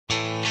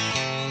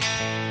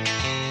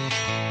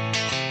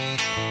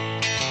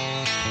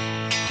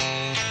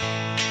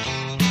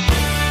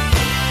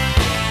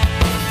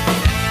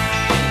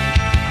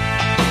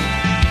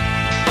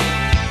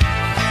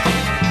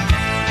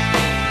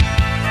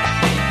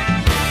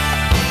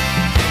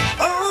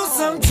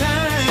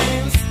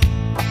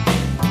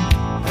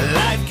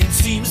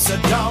so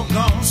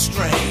doggone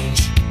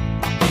strange.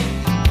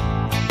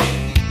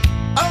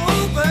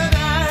 Oh, but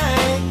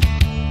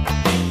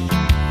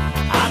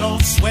I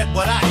don't sweat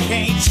what I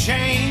can't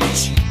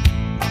change.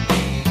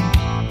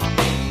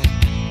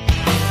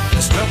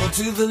 There's trouble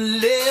to the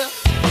left,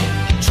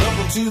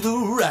 trouble to the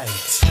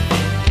right.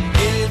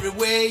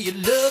 Everywhere you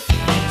look,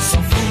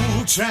 some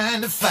fool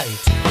trying to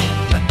fight.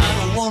 But I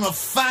don't wanna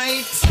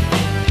fight.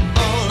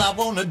 All I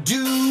wanna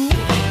do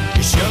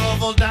is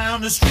shovel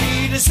down the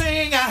street and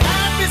sing a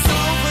happy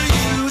song for you.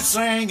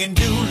 Singing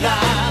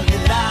do-lally,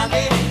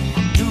 lally,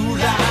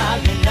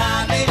 do-lally,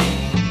 lally,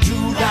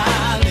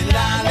 do-lally,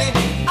 lally,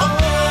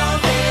 all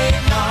day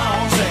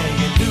long.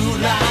 Singing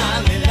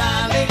do-lally,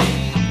 lally,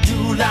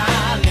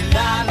 do-lally,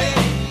 lally,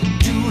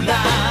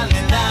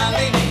 do-lally,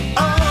 lally,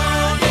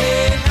 all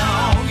day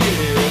long,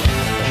 yeah.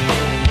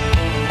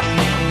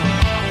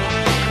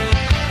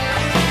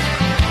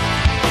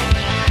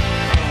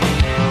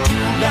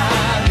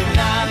 Do-lally,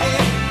 lally.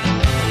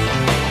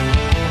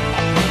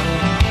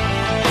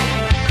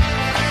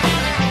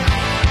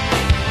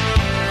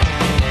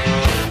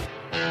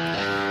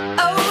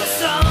 Oh,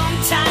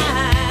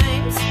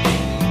 sometimes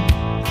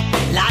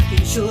life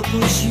can sure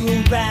push you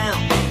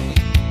around.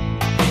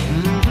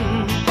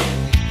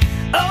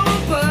 Oh,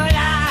 but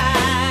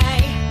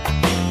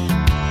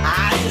I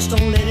just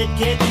don't let it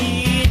get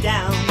me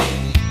down.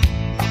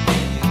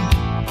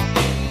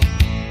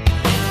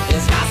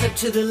 There's gossip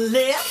to the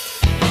left,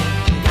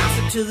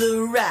 gossip to the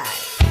right.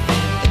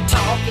 They're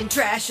talking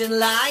trash and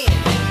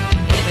lying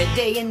every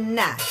day and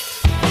night.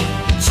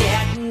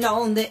 Chatting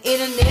on the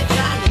internet,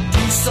 trying to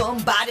do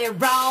somebody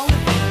wrong.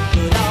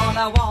 But all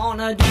I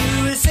wanna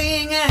do is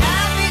sing a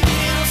happy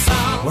little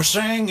song. We're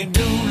singing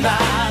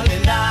do-lally,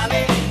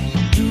 lally,